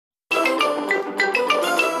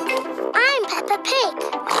Pig.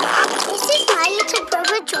 This is my little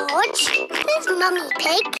brother George. There's Mummy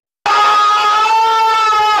Pig.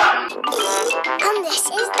 And this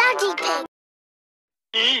is Daddy Pig.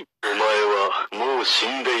 お前はもう死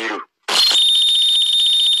んでいる。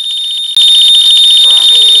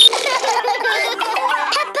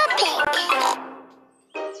Peppa Pig.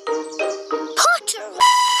 Pottery.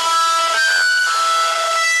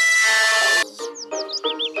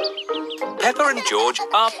 Peppa and George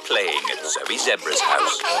are playing at Zoe Zebra's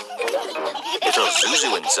house. Little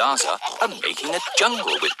Zuzu and Zaza are making a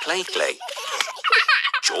jungle with play clay.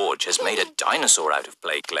 George has made a dinosaur out of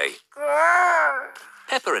play clay.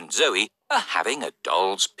 Peppa and Zoe are having a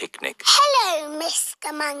doll's picnic. Hello,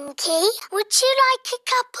 Mr. Monkey. Would you like a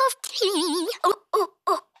cup of tea?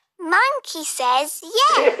 Monkey says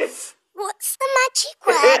yes. What's the magic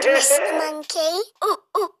word, Mr. Monkey?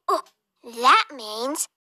 That means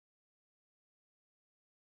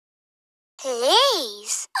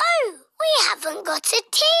please. Oh, we haven't got a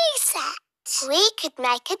tea set. We could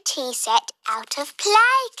make a tea set out of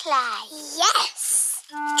play clay. Yes.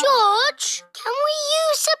 George, can we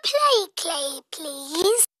use a play clay,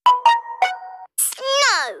 please?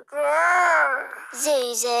 No.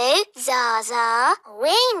 Zuzu, Zaza,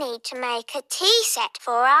 we need to make a tea set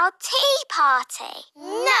for our tea party.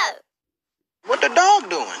 No. What the dog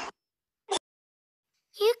doing?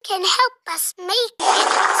 You can help us make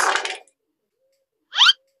it.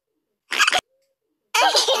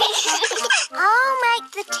 I'll make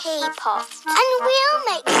the teapot and we'll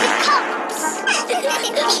make the cups.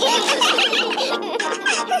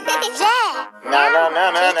 There.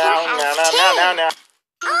 No.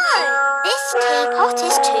 Oh, this teapot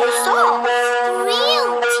is too soft. Real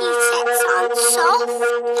tea sets aren't soft.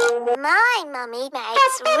 My mummy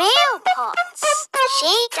makes real pots.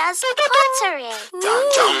 She does pottery.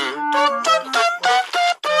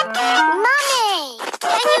 Mummy,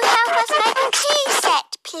 can you help us make a tea set,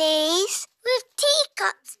 please? With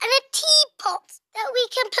teacups and a teapot that we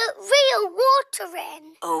can put real water in.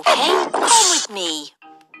 OK, come with me.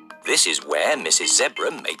 This is where Mrs.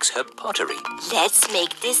 Zebra makes her pottery. Let's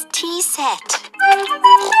make this tea set.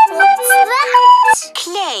 What's that?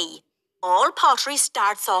 Clay. All pottery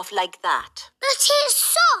starts off like that. But it's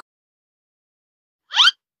soft.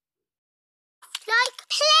 Like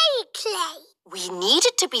play clay. We need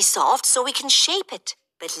it to be soft so we can shape it.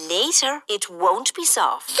 But later, it won't be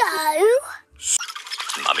soft. So?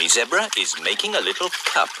 Mummy Zebra is making a little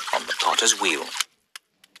cup on the potter's wheel.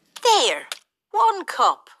 There, 1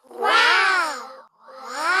 cup. Wow.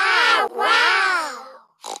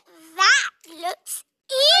 That looks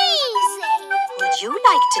easy. Would you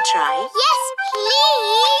like to try? Yes,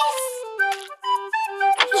 please.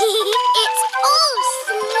 It's all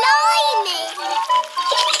slimy.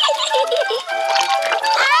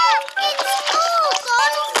 It's all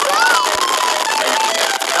gone wrong.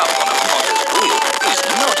 Cup on a potter's wheel is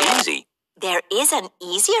not easy. There is an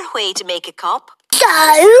easier way to make a cup. So?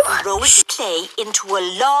 Roll the clay into a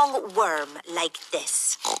long worm like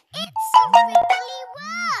this. It's a wiggly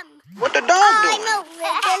worm. What the dog I'm doing? a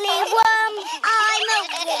wiggly worm. I'm a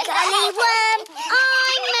wiggly worm.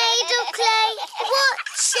 I'm made of clay. What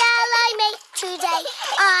shall I make today?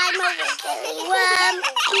 I'm a wiggly worm.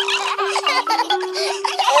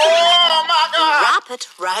 Oh, my God! Wrap it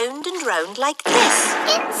round and round like this.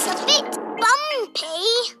 It's a bit bumpy.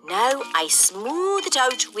 Now I smooth it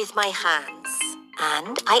out with my hands.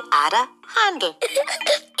 And I add a handle.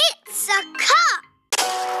 It's a cup.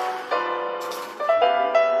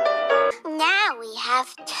 Now we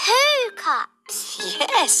have 2 cups.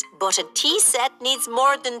 Yes, but a tea set needs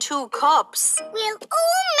more than 2 cups. We'll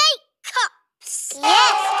all make cups.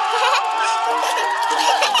 Yes.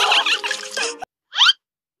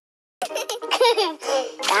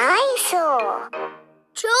 Dinosaur.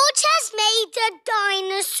 George has made a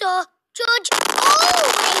dinosaur. George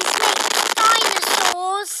always makes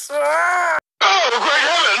dinosaurs. Oh, great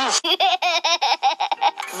heavens!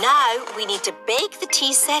 Now we need to bake the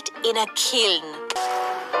tea set in a kiln.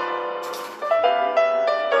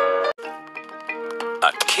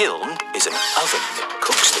 A kiln is an oven that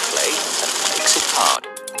cooks the clay and makes it hard.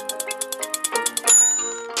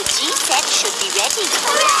 The tea set should be ready.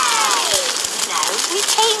 Hooray! Now we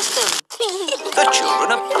paint them. The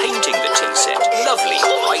children are painting the tea set lovely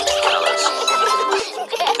bright colours.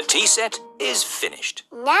 The tea set is finished.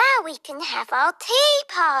 Now we can have our tea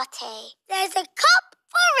party. There's a cup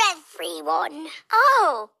for everyone.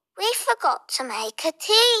 Oh, we forgot to make a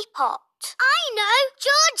teapot. I know.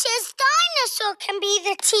 George's dinosaur can be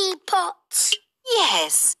the teapot.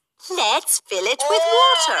 Yes, let's fill it with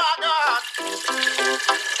water.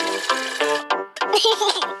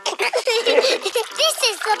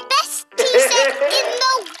 the best tea set in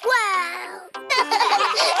the